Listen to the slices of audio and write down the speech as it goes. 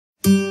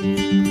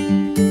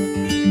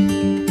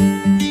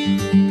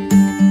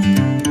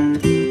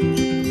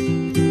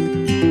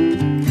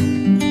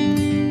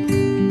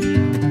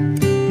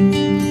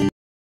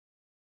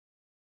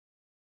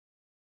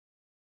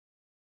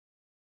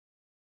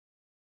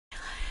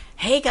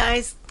Hey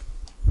guys,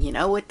 you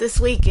know what this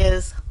week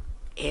is?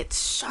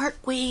 It's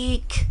Shark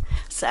Week.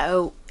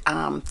 So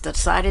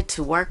decided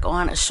to work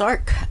on a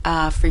shark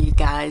for you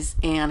guys,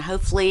 and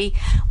hopefully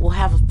we'll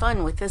have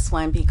fun with this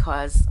one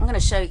because I'm going to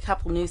show you a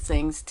couple new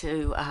things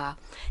to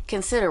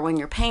consider when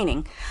you're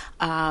painting,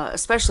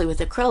 especially with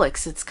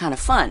acrylics. It's kind of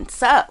fun.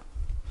 So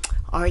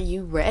are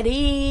you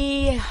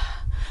ready?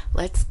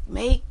 Let's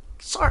make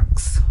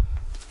sharks.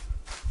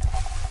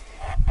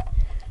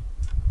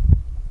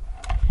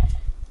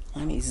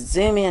 Let me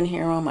zoom in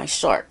here on my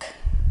shark.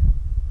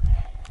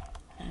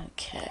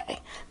 Okay,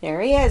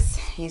 there he is.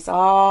 He's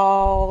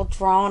all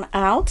drawn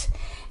out,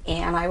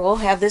 and I will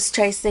have this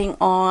tracing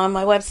on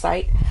my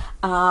website.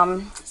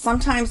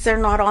 Sometimes they're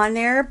not on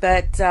there,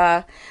 but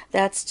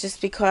that's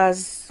just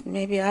because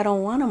maybe I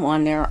don't want them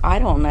on there. I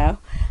don't know.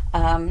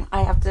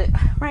 I have to,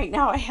 right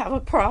now I have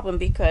a problem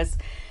because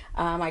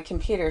my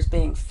computer is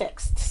being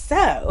fixed.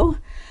 So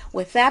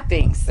with that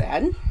being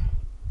said,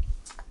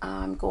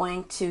 I'm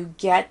going to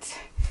get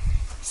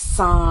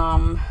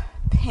some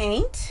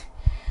paint.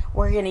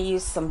 We're going to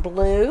use some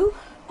blue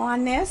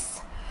on this.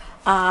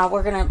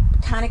 We're going to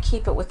kind of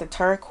keep it with the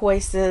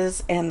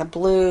turquoises and the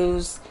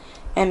blues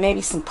and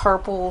maybe some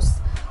purples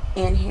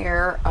in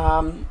here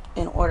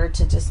in order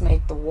to just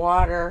make the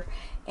water.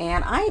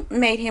 And I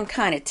made him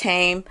kind of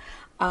tame.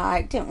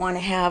 I didn't want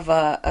to have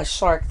a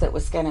shark that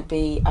was going to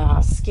be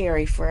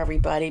scary for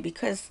everybody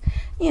because,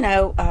 you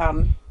know,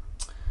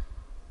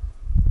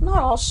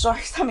 not all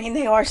sharks, I mean,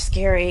 they are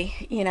scary.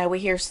 You know, we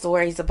hear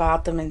stories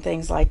about them and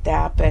things like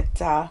that,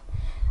 but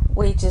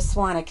we just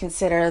want to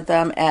consider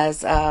them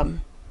as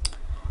a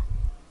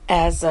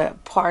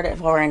part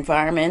of our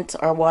environment,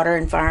 our water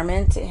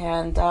environment,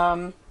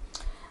 and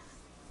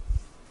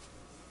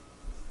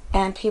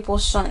people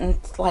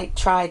shouldn't like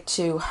try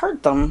to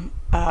hurt them.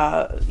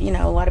 You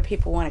know, a lot of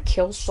people want to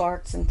kill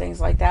sharks and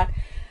things like that,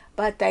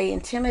 but they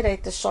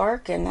intimidate the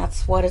shark, and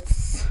that's what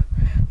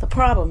the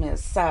problem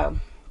is. So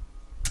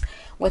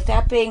with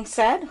that being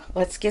said,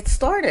 let's get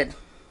started.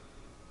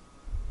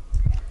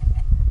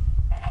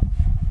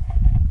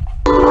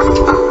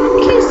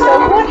 Okay,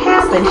 so what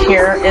happened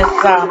here is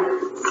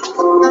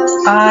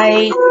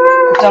I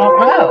don't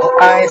know.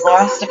 I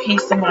lost a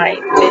piece of my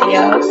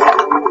videos.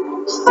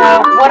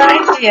 So what I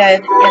did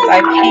is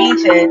I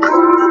painted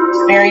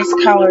various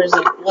colors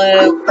of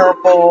blue,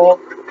 purple,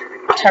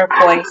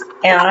 turquoise,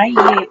 and I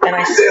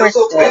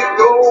spritzed it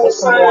with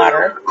some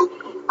water.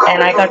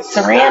 And I got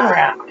saran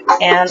wrap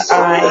and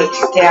I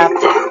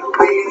dabbed it.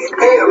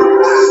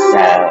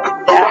 So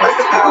that is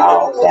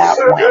how that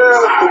went.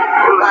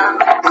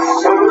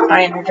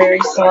 I am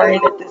very sorry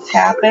that this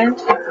happened.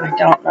 I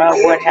don't know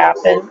what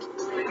happened,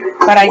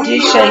 but I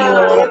do show you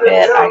a little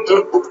bit. I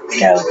did go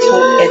to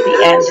at the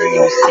end and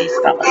you'll see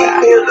some of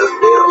that.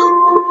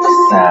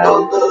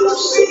 So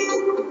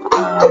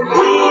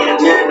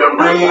I'm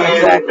not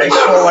exactly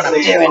sure what I'm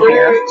doing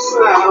here.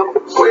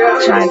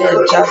 Trying to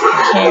adjust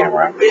the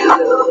camera.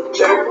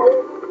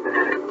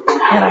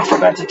 And I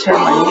forgot to turn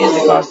my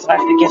music off, so I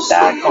have to get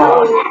that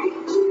going.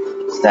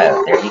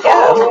 So there you go.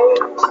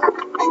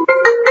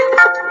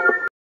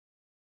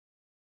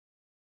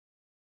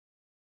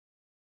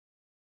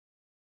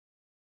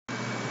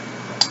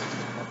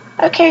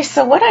 Okay,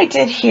 so what I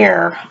did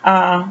here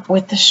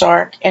with the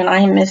shark, and I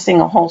am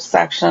missing a whole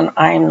section.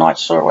 I am not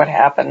sure what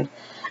happened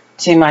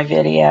to my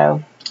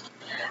video.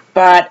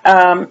 But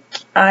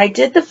I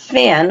did the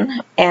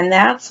fin, and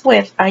that's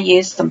with, I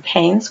used some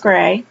Payne's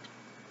Gray.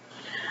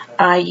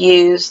 I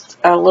used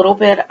a little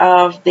bit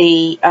of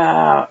the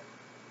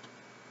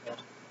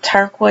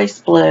turquoise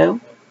blue,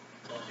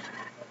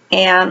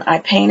 and I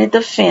painted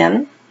the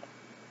fin.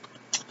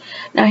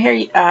 Now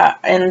here,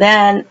 and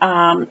then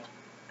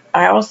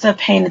I also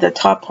painted the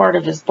top part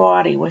of his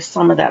body with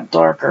some of that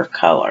darker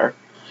color.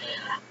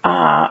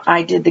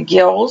 I did the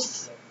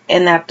gills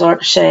in that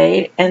dark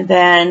shade, and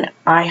then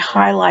I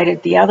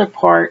highlighted the other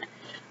part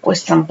with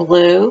some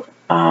blue,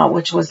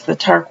 which was the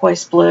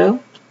turquoise blue,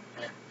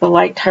 the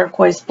light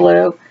turquoise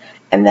blue,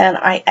 and then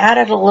I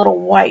added a little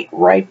white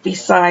right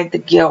beside the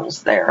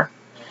gills there.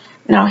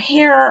 Now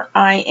here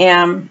I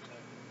am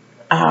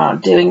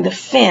doing the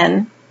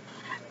fin,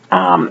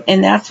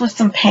 and that's with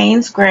some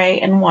Payne's Gray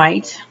and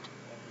white.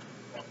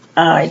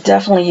 I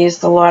definitely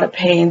used a lot of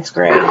Payne's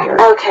Gray here.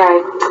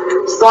 Okay,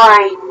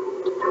 sorry.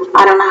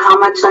 I don't know how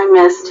much I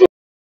missed here.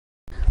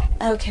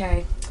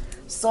 Okay,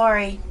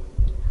 sorry.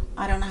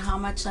 I don't know how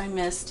much I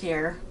missed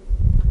here.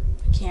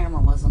 The camera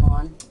wasn't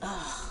on.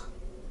 Ugh.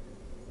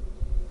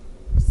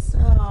 So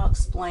I'll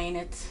explain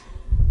it.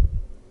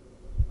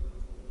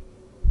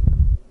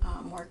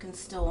 I'm working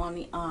still on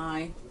the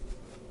eye.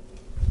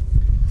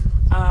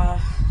 I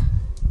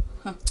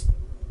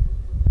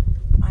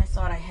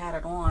thought I had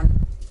it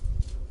on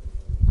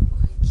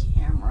my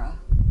camera.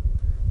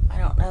 I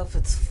don't know if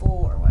it's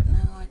full or what.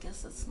 No, I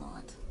guess it's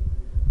not.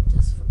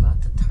 Just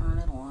forgot to turn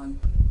it on.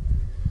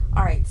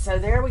 Alright, so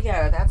there we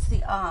go. That's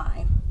the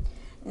eye.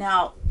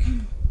 Now, let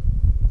me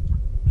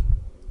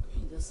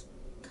just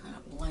kind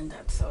of blend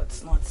that so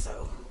it's not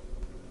so.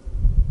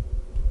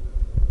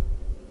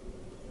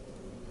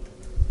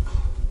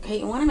 Okay,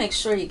 you want to make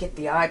sure you get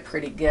the eye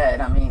pretty good.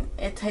 I mean,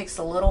 it takes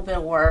a little bit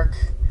of work.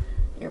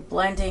 You're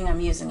blending. I'm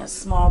using a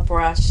small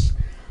brush.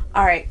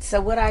 All right, so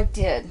what I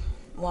did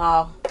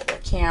while the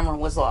camera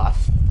was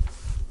off.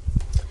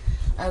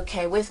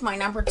 Okay, with my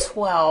number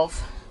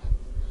 12,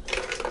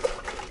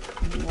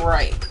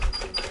 right.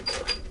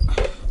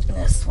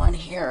 This one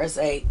here is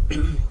a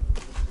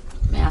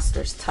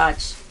Master's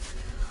Touch.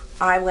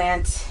 I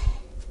went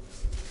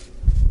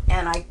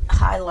and I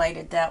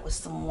highlighted that with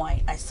some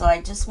white. So I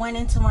just went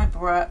into my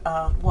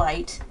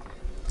white,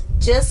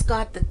 just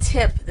got the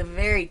tip, the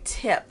very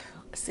tip.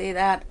 See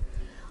that?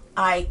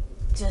 I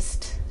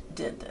just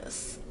did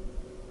this.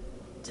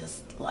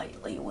 Just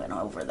lightly went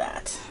over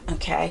that,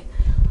 okay?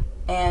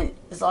 And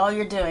is all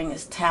you're doing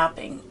is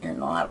tapping. You're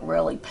not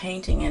really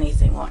painting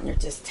anything on, you're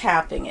just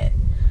tapping it.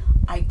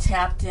 I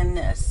tapped in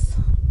this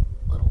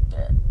a little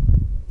bit.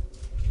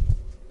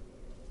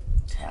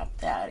 Tap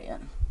that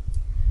in.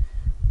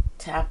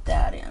 Tap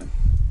that in.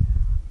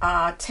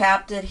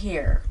 Tapped it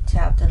here.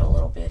 Tapped it a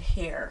little bit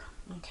here.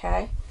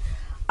 Okay.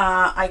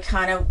 I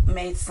kind of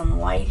made some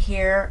light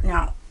here.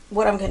 Now,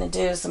 what I'm going to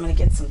do is I'm going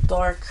to get some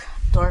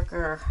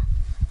darker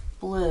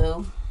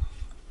blue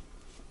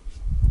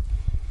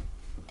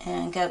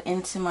and go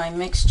into my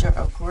mixture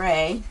of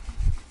gray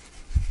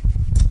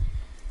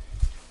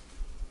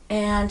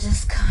and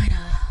just kind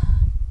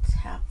of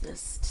tap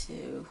this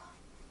to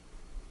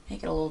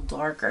make it a little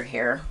darker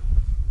here.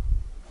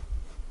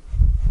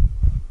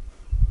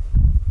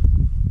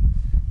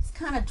 Just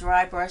kind of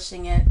dry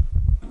brushing it,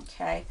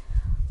 okay?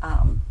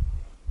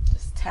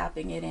 Just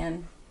tapping it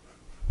in,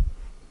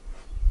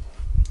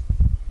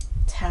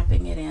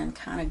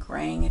 kind of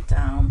graying it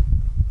down.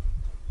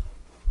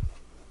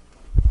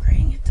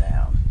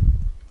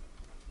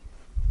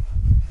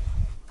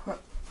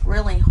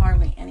 Really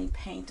hardly any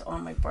paint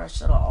on my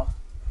brush at all.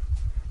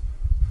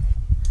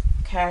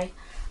 Okay,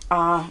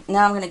 now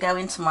I'm going to go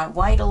into my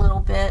white a little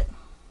bit,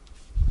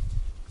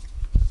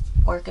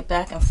 work it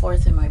back and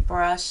forth in my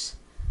brush,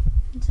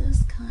 and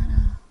just kind of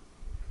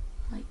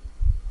like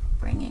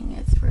bringing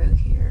it through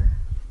here,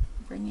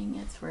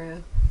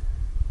 kind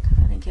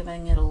of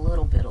giving it a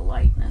little bit of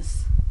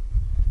lightness.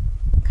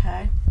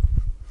 Okay,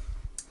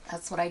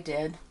 that's what I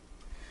did.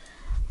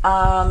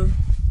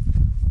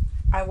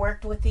 I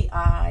worked with the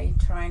eye,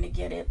 trying to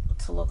get it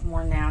to look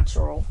more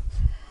natural.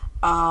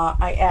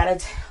 I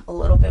added a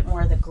little bit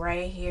more of the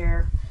gray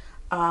here.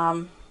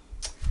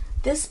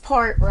 This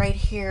part right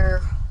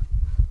here,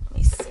 let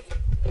me see,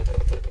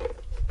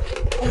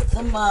 with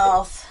the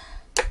mouth,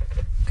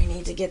 I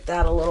need to get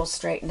that a little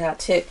straightened out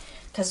too,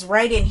 because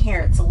right in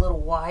here it's a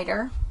little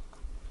wider.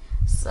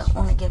 So I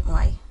want to get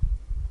my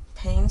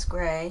Payne's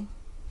Gray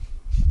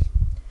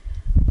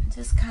and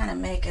just kind of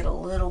make it a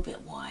little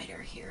bit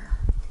wider here.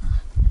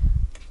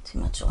 Too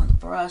much on the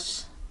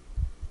brush,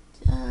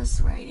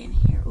 just right in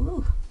here.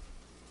 Ooh,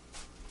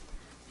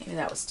 maybe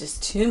that was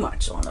just too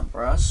much on the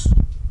brush.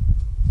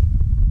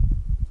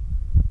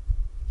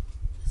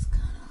 Just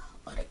kind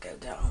of let it go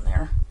down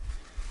there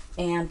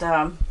and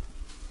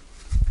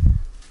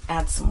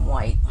add some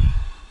white.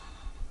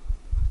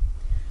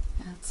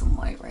 Add some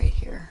white right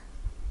here.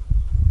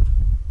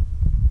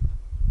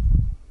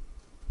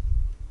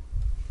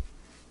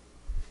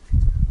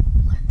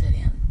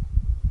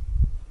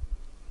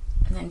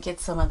 And then get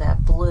some of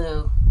that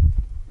blue.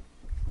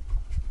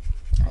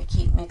 I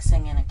keep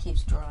mixing and it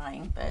keeps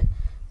drying, but I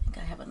think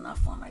I have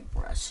enough on my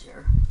brush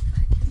here.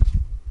 I can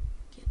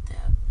get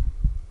that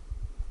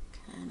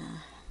kind of,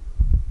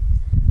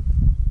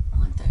 I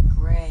want that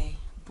gray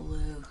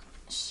blue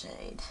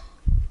shade.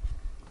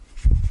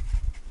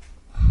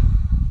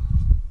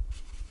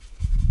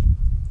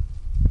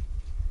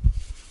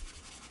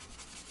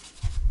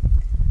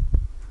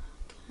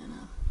 Kind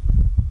of,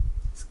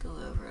 let's go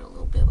over it a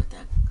little bit with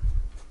that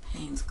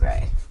Payne's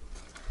Gray.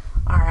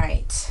 All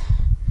right, just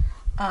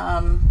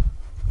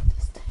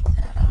take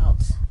that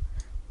out.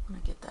 I'm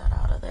gonna get that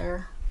out of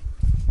there.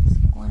 So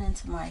going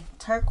into my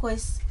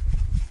turquoise,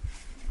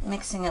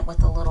 mixing it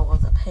with a little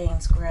of the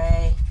Payne's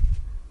Gray.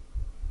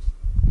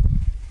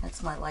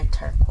 That's my light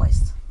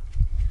turquoise.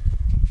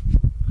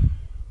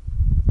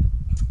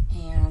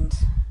 And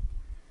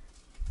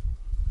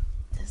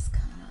just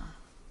kind of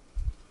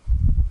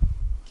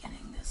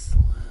getting this a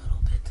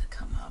little bit to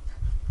come up.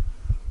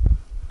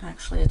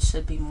 Actually, it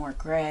should be more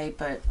gray,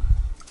 but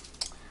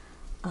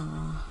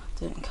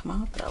didn't come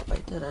out that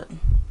way, did it?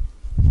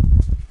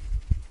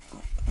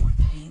 More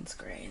Payne's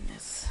Gray in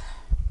this.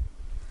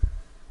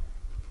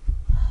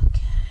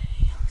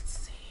 Okay, let's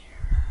see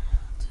here.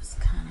 Just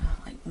kind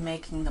of like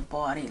making the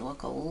body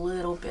look a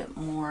little bit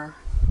more.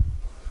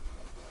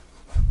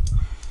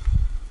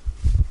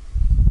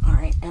 All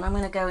right, and I'm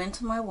going to go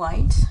into my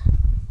white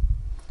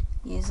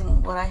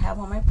using what I have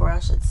on my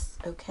brush. It's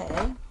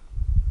okay.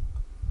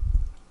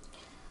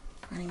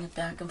 Running it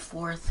back and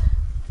forth,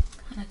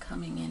 kind of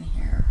coming in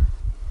here,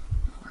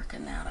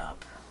 working that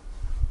up.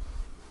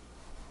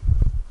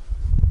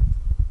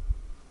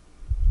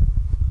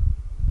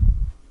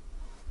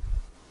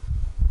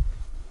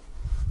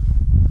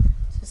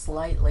 Just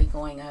lightly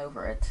going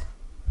over it.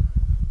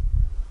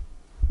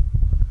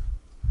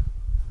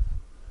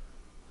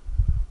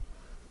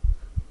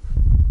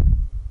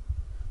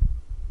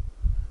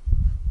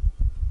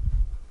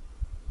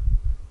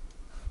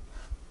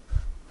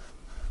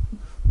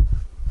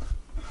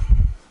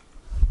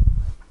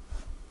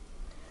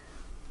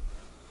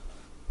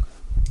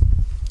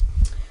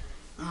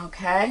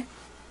 Okay.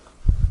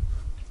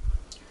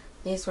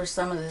 These were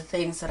some of the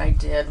things that I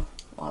did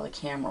while the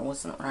camera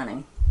wasn't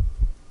running.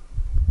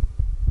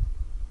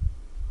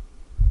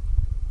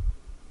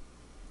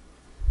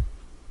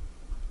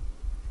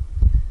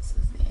 This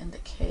is the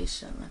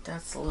indication that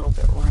that's a little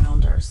bit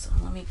rounder. So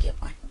let me get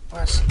my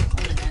brush and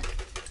clean it.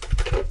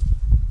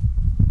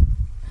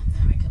 And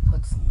then I can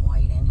put some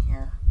white in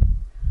here.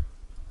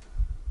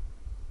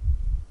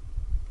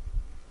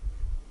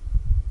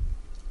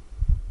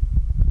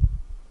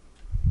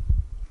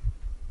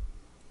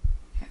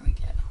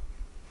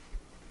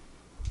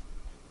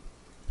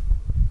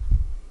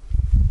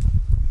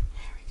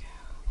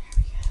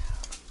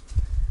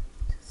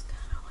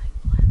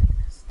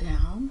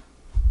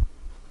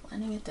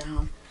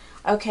 Down.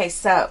 Okay,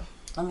 so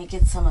let me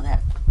get some of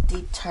that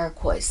deep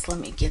turquoise. Let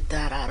me get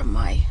that out of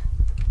my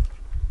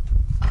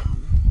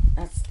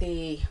that's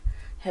the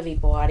heavy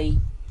body.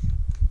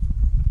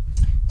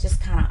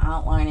 Just kind of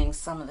outlining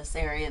some of this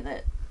area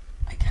that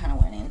I kind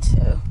of went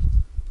into.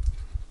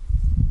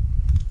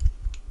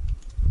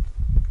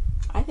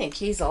 I think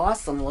he's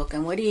awesome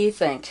looking. What do you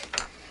think?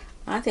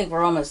 I think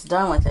we're almost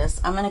done with this.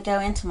 I'm going to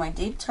go into my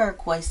deep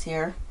turquoise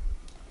here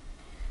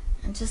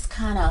and just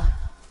kind of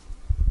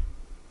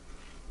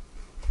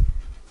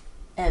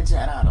edge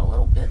that out a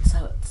little bit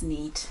so it's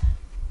neat.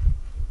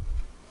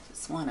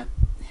 Just want to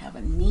have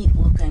a neat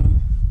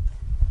looking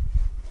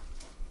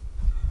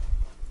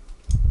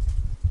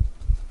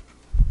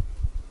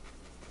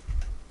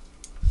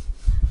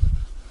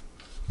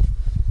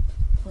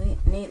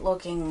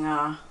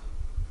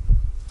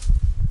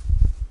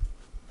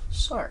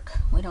shark.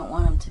 We don't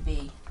want him to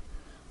be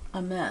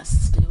a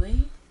mess, do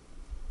we?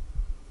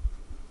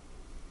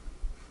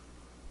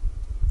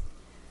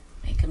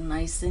 Make him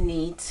nice and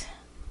neat.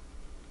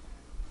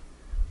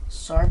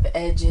 Sharp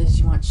edges,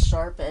 you want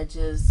sharp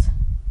edges.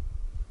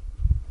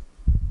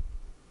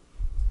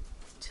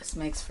 Just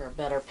makes for a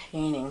better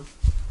painting.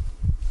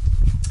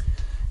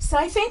 So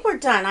I think we're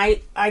done.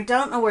 I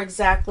don't know where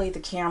exactly the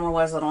camera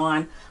wasn't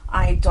on.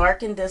 I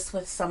darkened this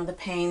with some of the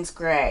Payne's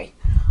Gray.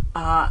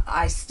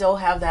 I still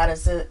have that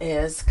as it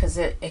is because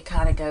it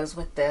kind of goes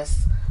with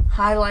this.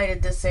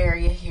 Highlighted this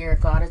area here,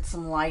 got it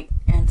some light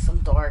and some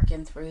dark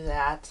in through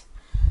that.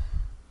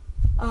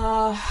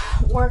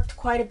 Worked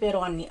quite a bit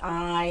on the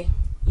eye.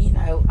 You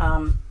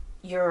know,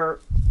 your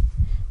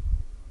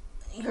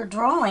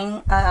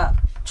drawing,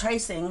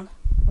 tracing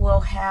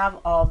will have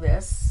all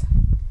this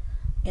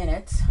in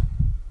it.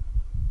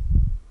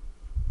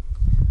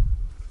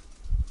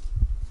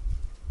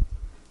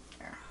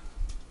 There.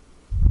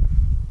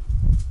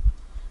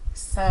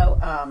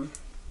 So,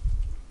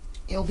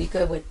 you'll be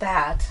good with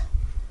that.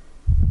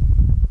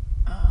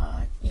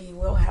 You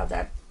will have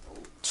that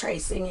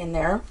tracing in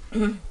there.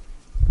 Let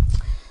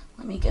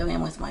me go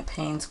in with my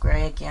Payne's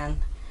Gray again.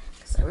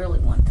 I really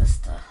want this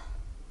to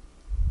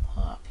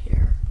pop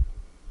here.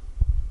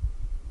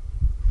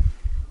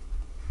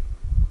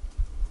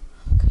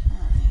 Okay.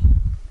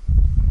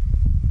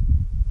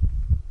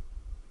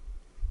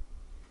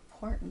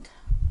 Important.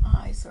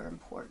 Eyes are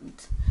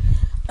important.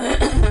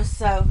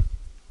 So,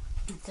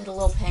 did a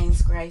little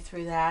Payne's Gray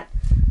through that.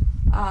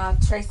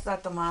 Traced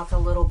out the mouth a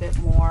little bit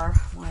more.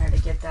 Wanted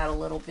to get that a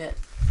little bit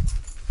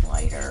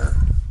lighter.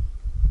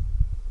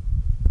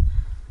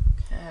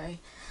 Okay.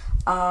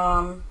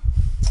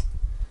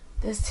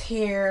 This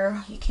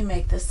here, you can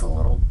make this a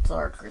little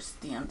darker,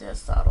 stand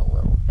this out a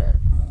little bit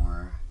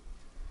more.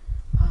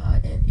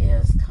 It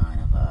is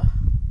kind of a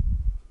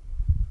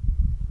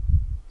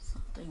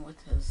something with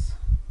his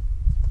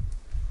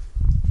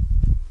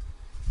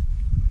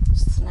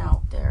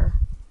snout there.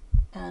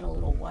 Add a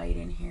little white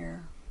in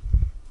here.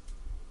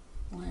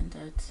 Blend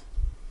it.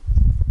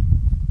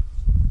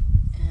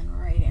 And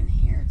right in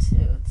here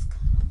too, it's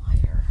kind of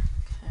lighter.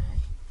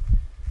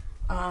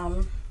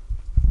 Okay.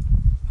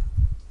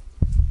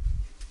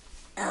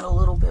 Add a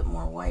little bit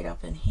more white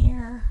up in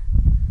here.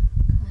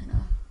 Kind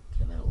of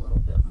give it a little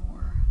bit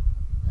more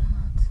of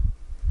that.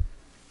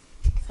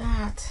 Like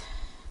that.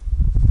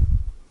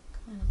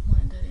 Kind of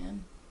blend it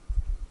in.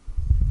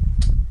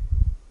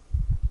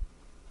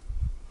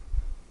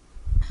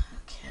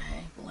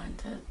 Okay,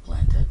 blend it,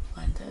 blend it,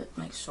 blend it.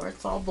 Make sure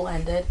it's all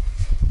blended.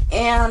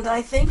 And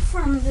I think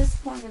from this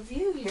point of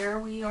view here,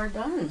 we are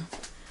done.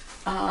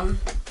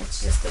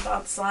 It's just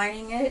about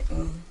signing it,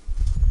 and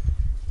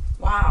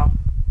wow.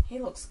 He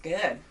looks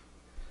good.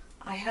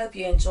 I hope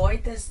you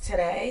enjoyed this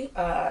today,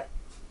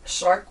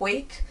 Shark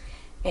Week,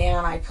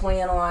 and I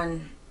plan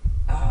on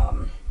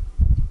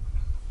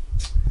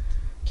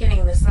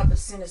getting this up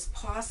as soon as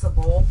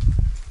possible.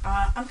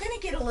 I'm going to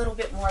get a little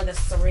bit more of the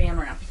saran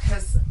wrap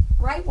because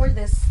right where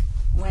this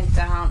went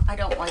down, I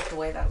don't like the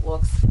way that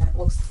looks, and it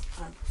looks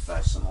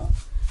unprofessional.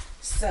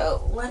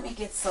 So let me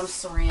get some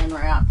saran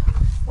wrap.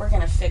 We're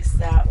going to fix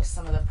that with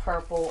some of the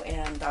purple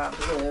and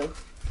blue.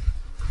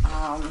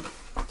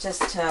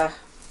 Just to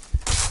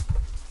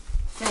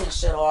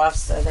finish it off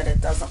so that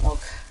it doesn't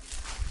look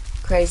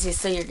crazy.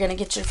 So you're going to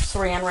get your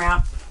saran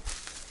wrap.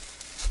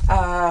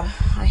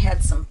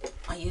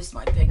 I used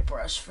my big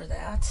brush for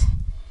that.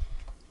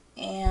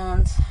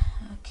 And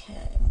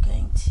okay, I'm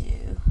going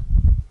to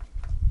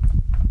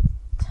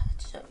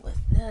touch it with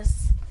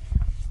this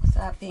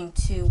without being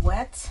too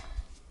wet.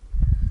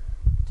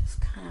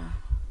 Just kind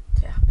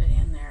of tap it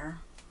in there.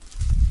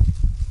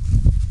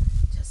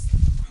 Just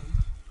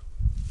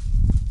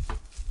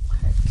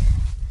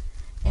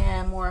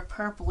and more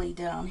purpley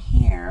down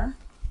here.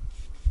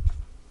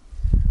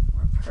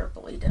 More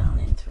purpley down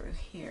in through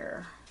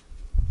here.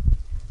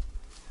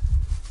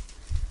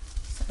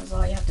 So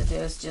all you have to do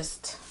is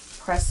just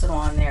press it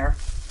on there,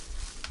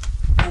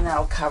 and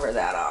that'll cover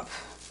that up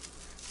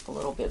a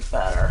little bit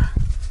better.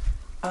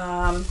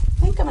 I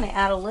think I'm going to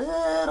add a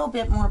little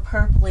bit more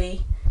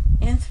purpley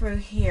in through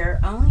here,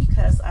 only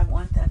because I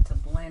want that to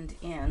blend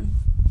in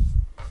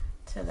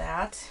to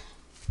that.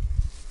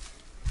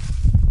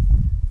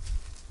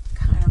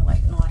 Kind of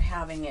like not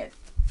having it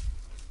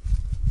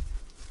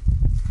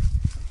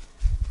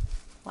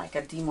like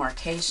a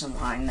demarcation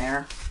line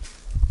there.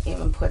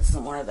 Even put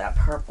some more of that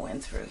purple in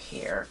through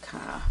here,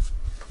 kind of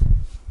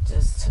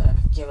just to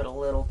give it a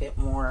little bit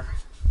more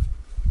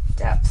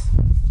depth.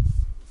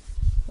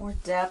 More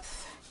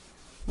depth,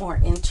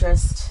 more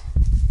interest.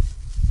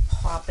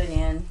 Pop it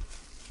in.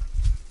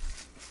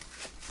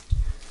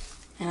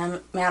 And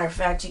a matter of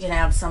fact, you can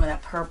add some of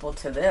that purple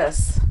to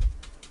this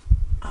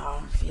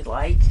if you'd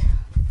like.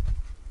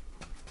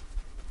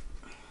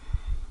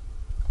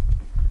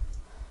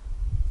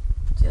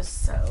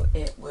 Just so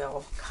it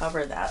will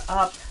cover that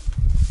up.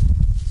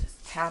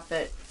 Just tap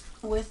it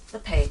with the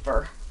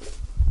paper.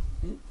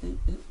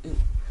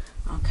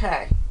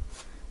 Okay,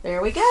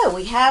 there we go.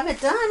 We have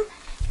it done.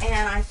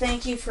 And I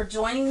thank you for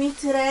joining me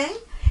today.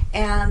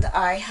 And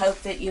I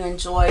hope that you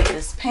enjoyed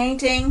this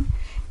painting.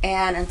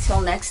 And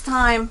until next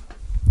time,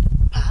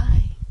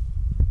 bye.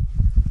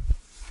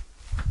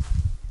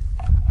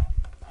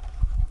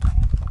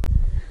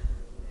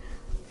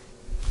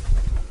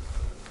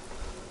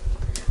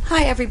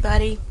 Hi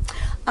everybody.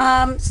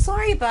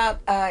 Sorry about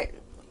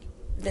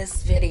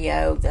this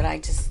video that I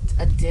just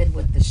did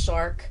with the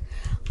shark.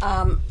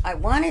 I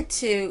wanted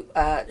to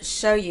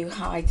show you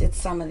how I did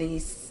some of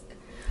these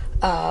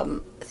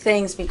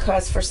things,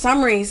 because for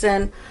some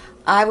reason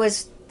I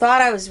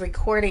thought I was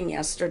recording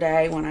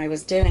yesterday when I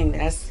was doing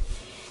this,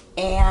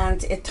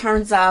 and it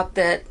turns out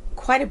that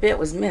quite a bit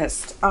was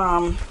missed.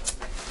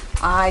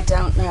 I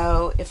don't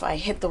know if I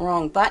hit the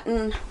wrong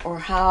button or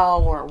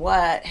how or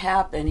what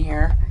happened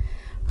here,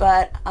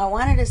 but I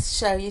wanted to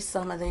show you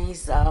some of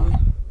these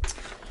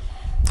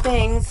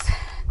things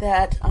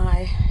that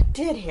I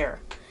did here.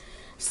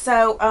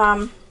 So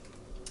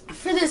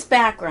for this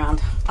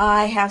background,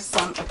 I have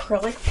some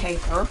acrylic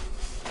paper,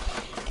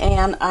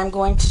 and I'm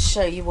going to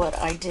show you what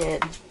I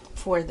did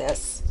for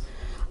this.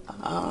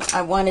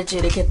 I wanted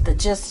you to get the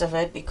gist of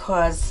it,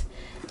 because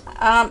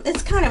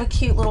it's kind of a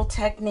cute little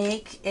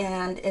technique,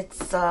 and it's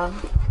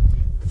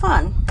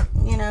fun.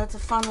 You know, it's a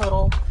fun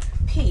little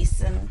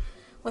piece, and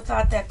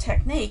without that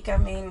technique, I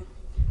mean,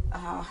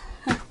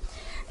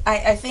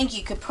 I think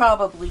you could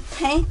probably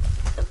paint.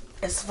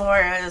 As far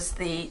as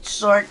the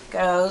shark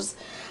goes,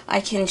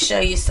 I can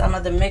show you some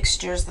of the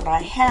mixtures that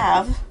I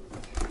have,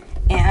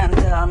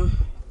 and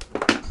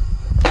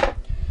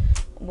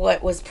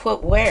what was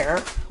put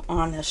where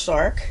on the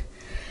shark.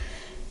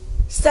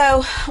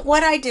 So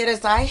what I did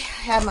is I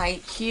had my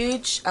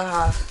huge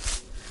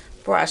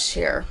brush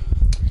here,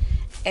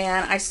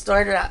 and I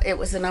started out, it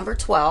was a number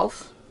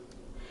 12,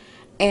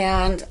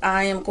 and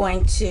I am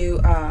going to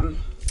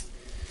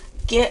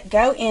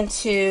go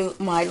into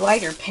my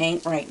lighter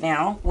paint right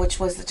now, which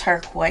was the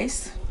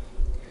turquoise,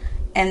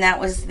 and that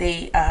was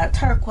the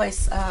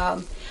turquoise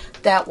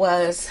that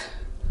was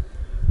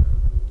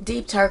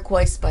Deep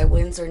Turquoise by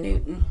Winsor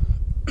Newton.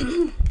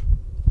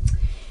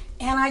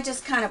 And I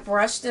just kind of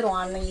brushed it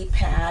on the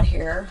pad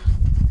here,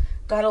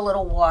 got a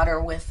little water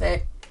with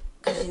it,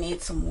 because you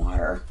need some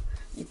water.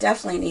 You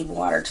definitely need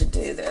water to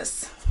do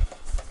this.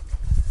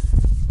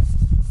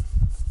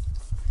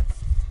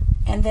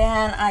 And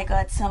then I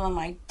got some of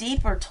my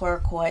deeper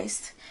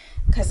turquoise,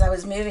 because I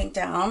was moving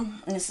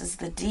down, and this is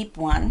the deep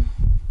one.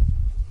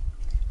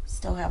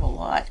 Still have a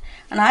lot.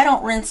 And I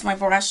don't rinse my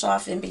brush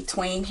off in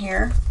between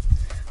here.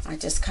 I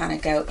just kind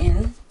of go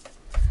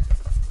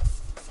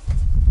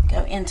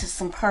into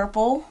some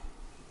purple,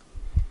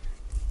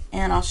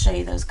 and I'll show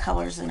you those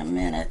colors in a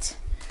minute.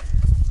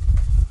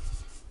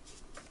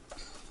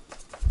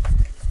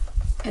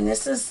 And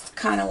this is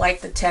kind of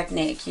like the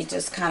technique. You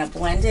just kind of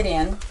blend it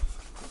in.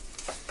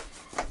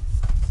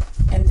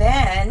 And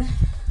then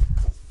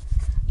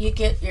you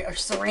get your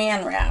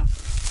saran wrap.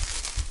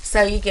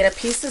 So you get a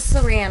piece of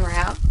saran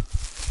wrap,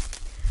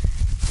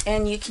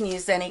 and you can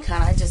use any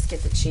kind. I just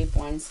get the cheap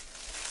ones.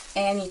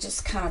 And you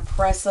just kind of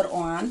press it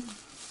on.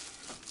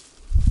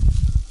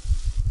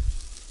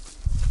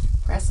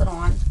 Press it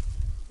on.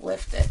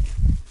 Lift it.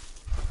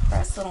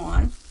 Press it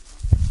on.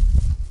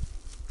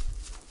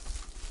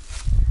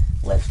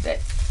 Lift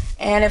it.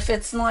 And if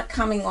it's not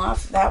coming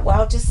off that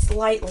well, just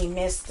slightly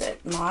mist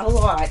it. Not a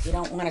lot. You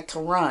don't want it to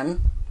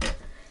run.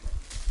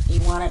 You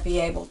want to be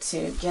able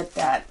to get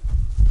that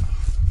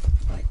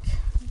like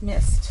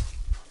mist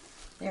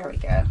There we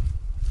go.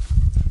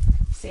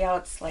 See how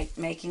it's like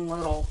making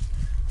little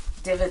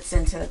divots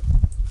into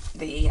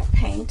the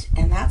paint?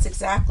 And that's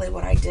exactly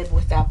what I did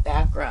with that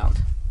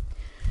background.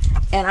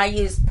 And I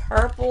used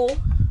purple,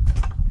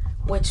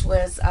 which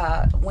was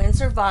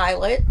Winsor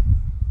Violet.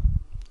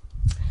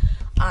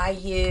 I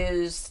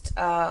used,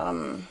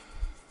 let's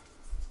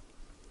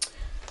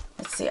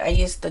see, I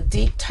used the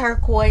deep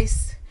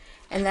turquoise,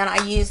 and then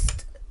I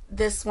used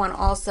this one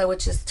also,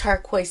 which is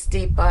Turquoise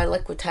Deep by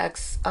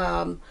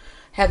Liquitex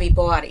Heavy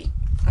Body.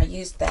 I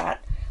used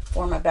that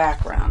for my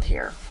background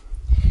here.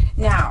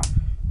 Now,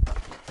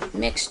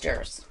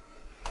 mixtures.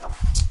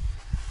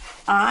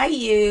 I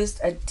used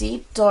a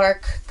deep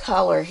dark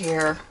color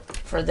here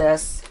for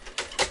this,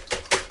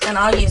 and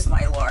I'll use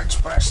my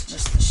large brush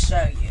just to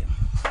show you.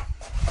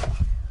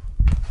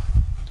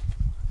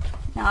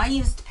 Now I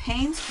used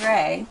Payne's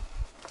Gray.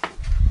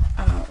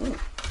 Ooh,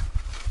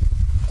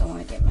 don't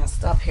want to get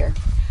messed up here.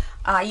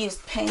 I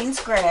used Payne's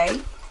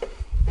Gray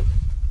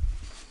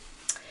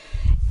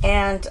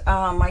and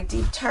my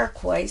deep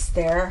turquoise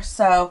there.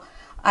 So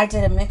I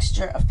did a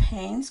mixture of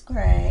Payne's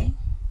Gray,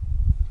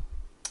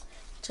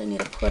 which I need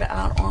to put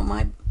out on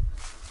my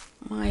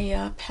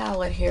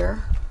palette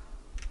here.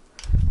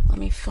 Let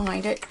me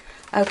find it.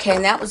 Okay,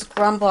 and that was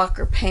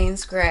Grumbacher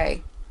Payne's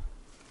Gray.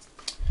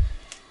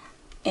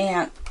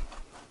 And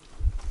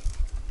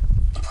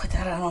put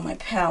that out on my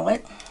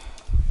palette.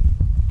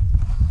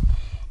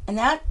 And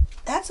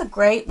that's a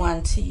great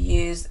one to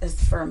use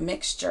as for a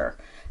mixture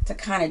to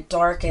kind of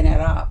darken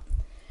it up.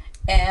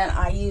 And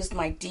I used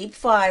my deep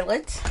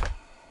violet.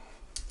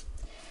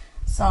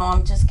 So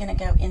I'm just going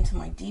to go into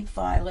my deep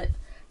violet.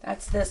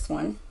 That's this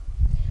one.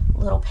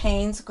 Little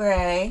Payne's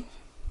Gray.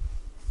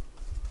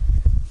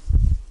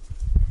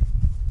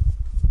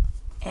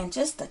 And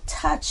just a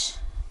touch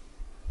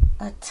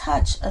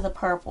of the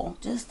purple,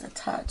 just a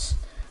touch,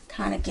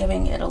 kind of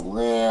giving it a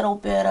little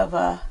bit of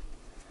a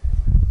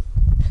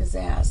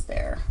pizzazz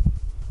there.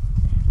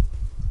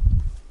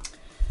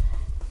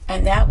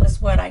 And that was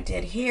what I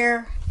did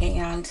here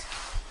and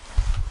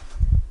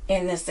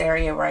in this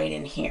area right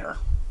in here.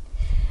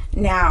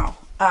 Now,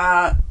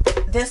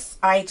 this,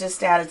 I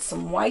just added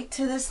some white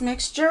to this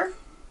mixture.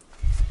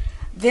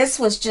 This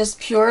was just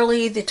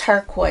purely the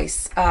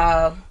turquoise,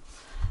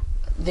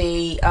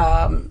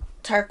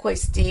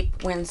 Turquoise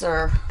Deep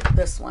Winsor,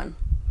 this one.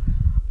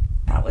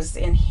 That was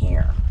in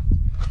here.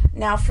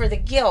 Now for the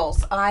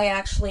gills, I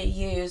actually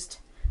used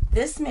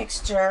this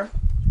mixture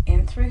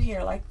in through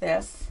here like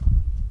this,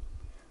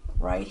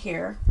 right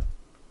here,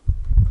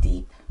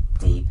 deep,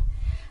 deep.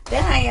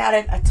 Then I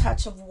added a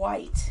touch of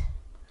white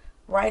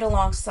right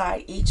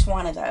alongside each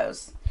one of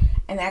those,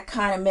 and that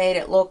kind of made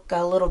it look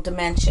a little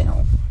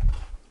dimensional.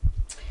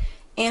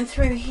 In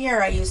through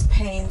here I used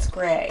Payne's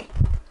Gray.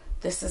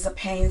 This is a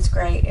Payne's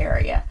Gray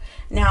area.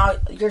 Now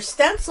your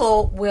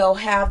stencil will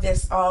have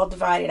this all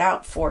divided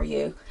out for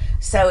you,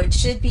 so it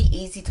should be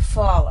easy to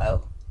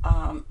follow.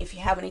 If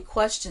you have any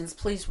questions,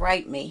 please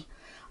write me.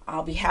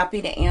 I'll be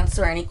happy to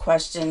answer any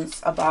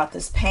questions about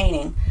this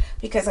painting,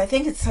 because I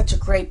think it's such a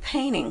great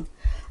painting,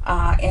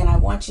 and I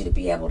want you to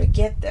be able to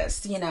get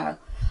this, you know.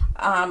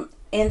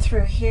 In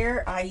through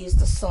here I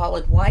used a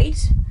solid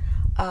white,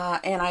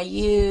 and I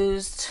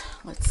used,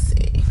 let's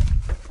see,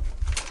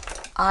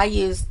 I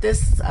used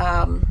this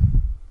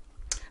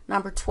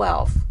number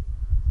 12.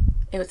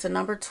 It's a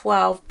number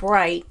 12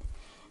 bright,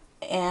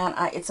 and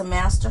it's a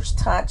master's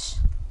touch,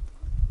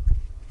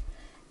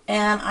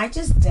 and I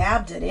just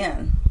dabbed it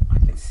in. I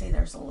can see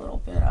there's a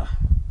little bit of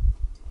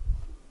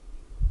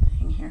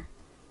thing here.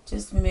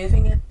 Just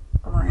moving it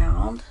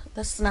around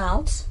the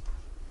snout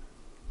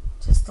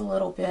just a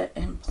little bit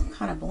and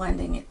kind of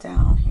blending it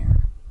down here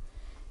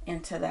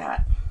into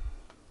that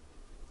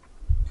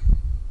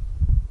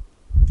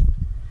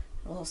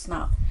little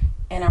snout.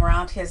 And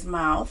around his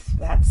mouth,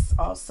 that's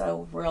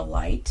also real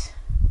light.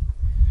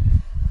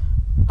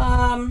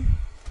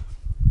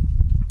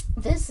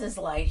 This is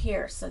light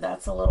here, so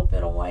that's a little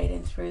bit of white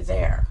in through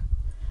there.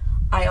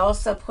 I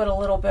also put a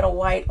little bit of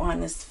white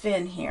on this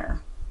fin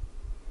here.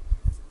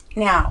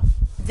 Now,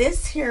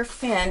 this here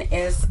fin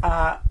is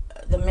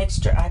the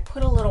mixture. I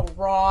put a little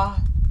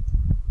raw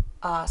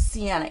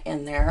sienna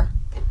in there,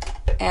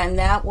 and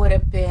that would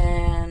have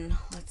been,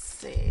 let's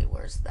see,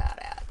 where's that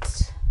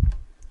at?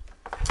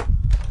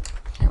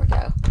 Here we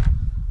go.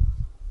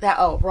 That,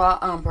 oh, raw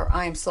umber.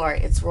 I'm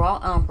sorry, it's raw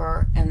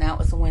umber, and that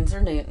was a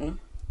Winsor Newton.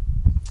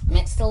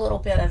 Mixed a little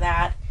bit of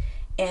that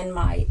in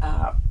my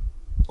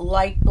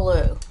light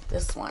blue,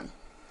 this one.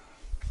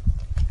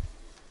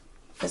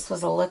 This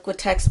was a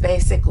Liquitex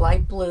Basic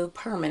Light Blue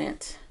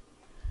Permanent.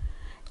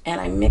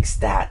 And I mixed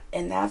that,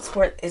 and that's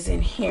what is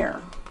in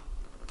here.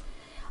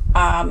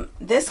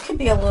 This could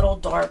be a little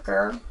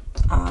darker.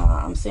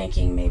 I'm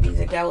thinking maybe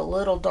to go a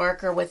little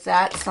darker with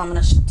that, so I'm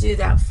going to do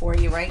that for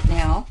you right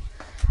now.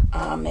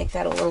 Make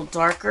that a little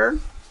darker.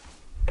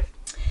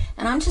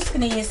 And I'm just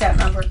going to use that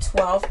number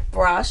 12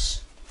 brush.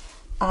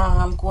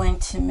 I'm going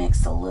to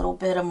mix a little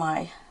bit of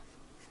my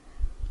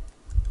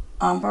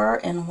umber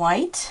and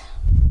white.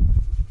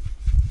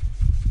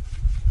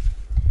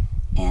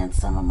 And in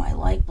some of my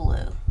light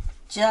blue.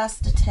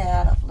 Just a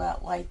tad of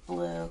that light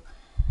blue.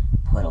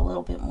 Put a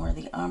little bit more of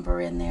the umber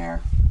in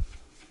there.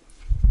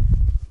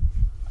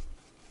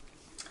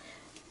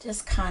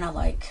 Just kind of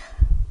like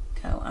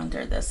go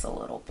under this a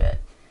little bit.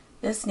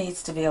 This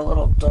needs to be a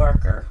little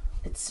darker.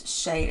 It's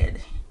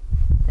shaded.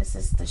 This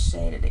is the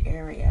shaded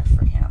area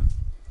for him.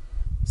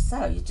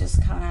 So you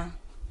just kind of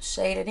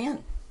shade it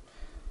in.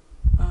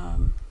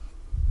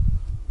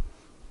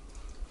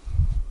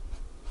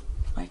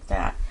 Like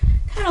that.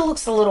 Kind of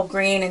looks a little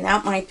green, and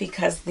that might be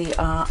because the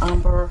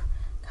umber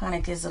kind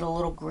of gives it a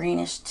little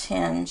greenish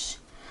tinge.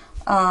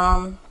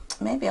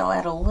 Maybe I'll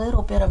add a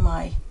little bit of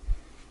my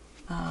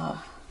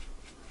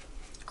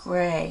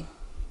gray.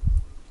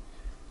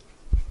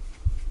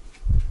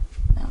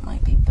 That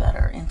might be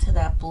better into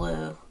that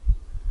blue.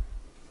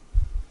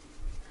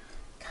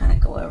 Kind of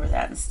go over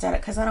that instead,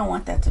 because I don't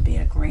want that to be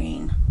a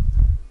green,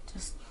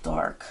 just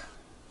dark.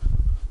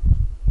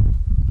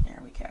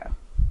 There we go.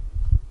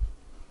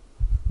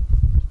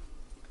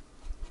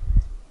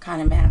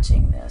 Kind of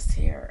matching this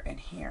here and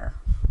here.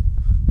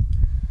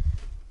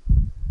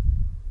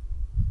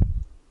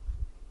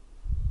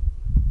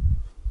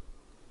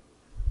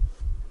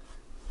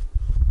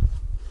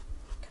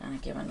 Kind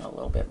of giving it a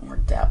little bit more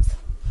depth.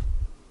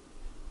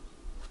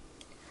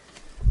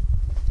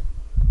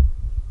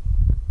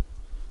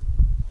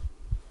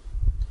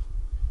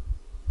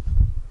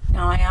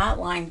 Now I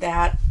outlined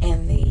that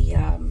in the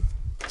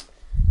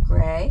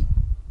gray,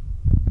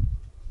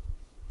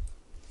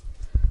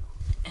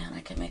 and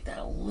I can make that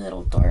a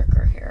little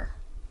darker here.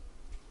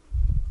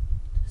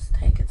 Just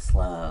take it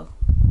slow.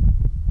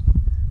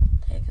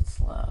 Take it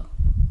slow.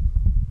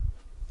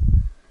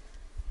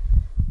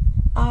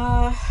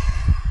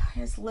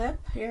 His lip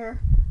here,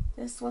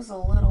 this was a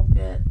little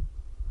bit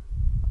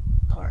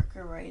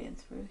darker right in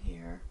through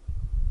here.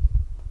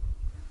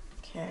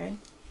 Okay.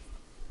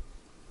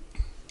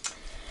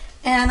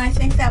 And I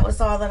think that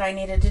was all that I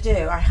needed to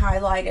do. I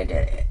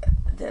highlighted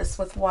this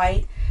with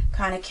white,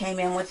 kind of came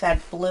in with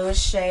that bluish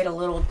shade, a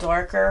little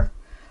darker.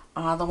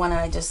 The one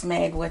I just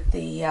made with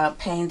the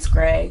Payne's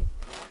Gray,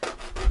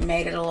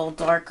 made it a little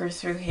darker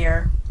through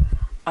here.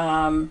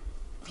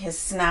 His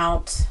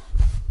snout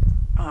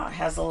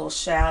has a little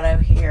shadow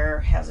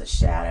here, has a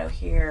shadow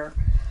here.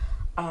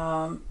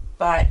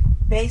 But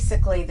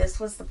basically, this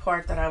was the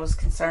part that I was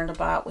concerned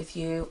about with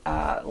you,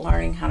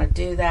 learning how to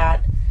do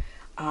that.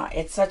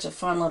 It's such a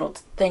fun little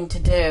thing to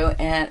do,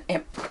 and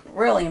it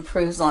really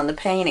improves on the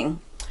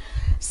painting.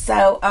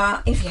 So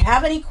if you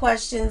have any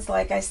questions,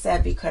 like I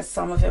said, because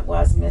some of it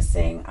was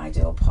missing, I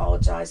do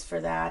apologize for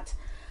that.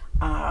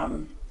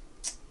 I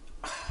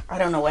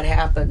don't know what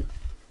happened.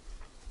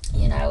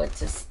 You know, it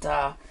just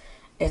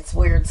it's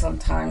weird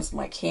sometimes.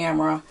 My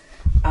camera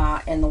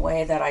and the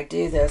way that I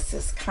do this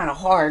is kind of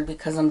hard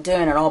because I'm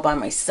doing it all by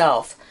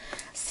myself.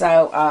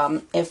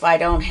 So if I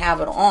don't have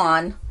it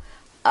on,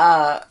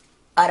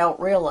 I don't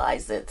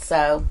realize it.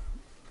 So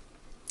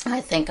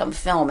I think I'm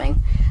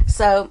filming.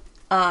 So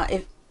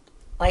if,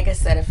 like I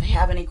said, if you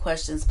have any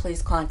questions,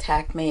 please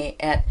contact me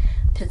at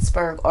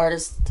Pittsburgh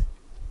Artist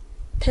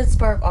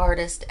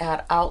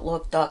at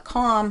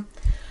outlook.com,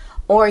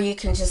 or you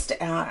can just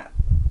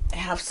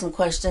have some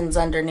questions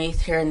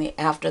underneath here in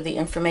after the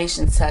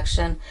information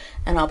section,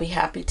 and I'll be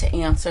happy to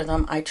answer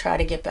them. I try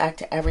to get back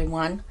to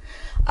everyone.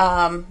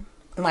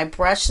 My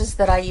brushes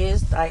that I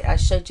used, I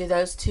showed you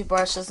those two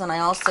brushes, and I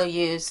also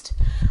used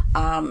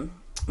my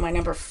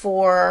number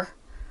 4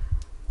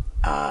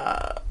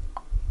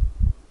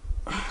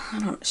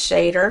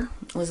 shader.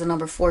 It was a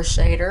number 4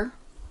 shader,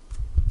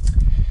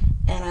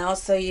 and I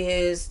also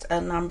used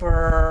a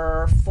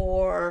number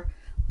 4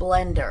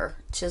 blender,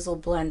 chisel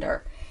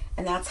blender,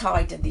 and that's how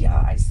I did the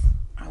eyes.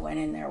 I went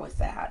in there with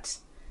that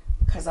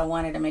because I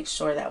wanted to make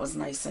sure that was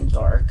nice and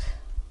dark,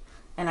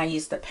 and I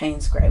used the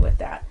Payne's Gray with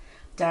that.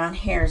 Down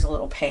here is a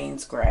little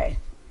Payne's Gray,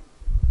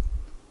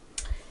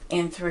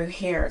 and through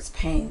here it's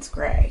Payne's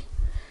Gray.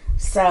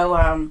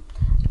 So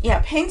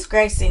yeah, Payne's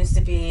Gray seems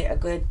to be a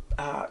good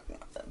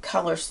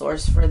color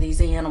source for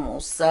these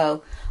animals,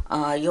 so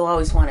you'll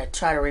always want to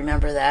try to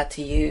remember that,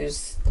 to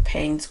use the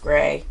Payne's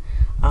Gray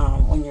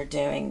when you're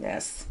doing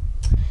this.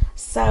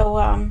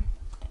 So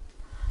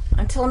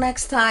until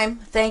next time,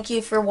 thank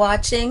you for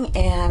watching,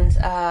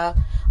 and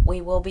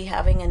we will be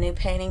having a new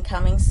painting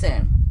coming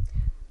soon.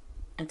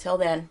 Until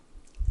then,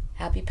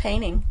 happy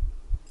painting.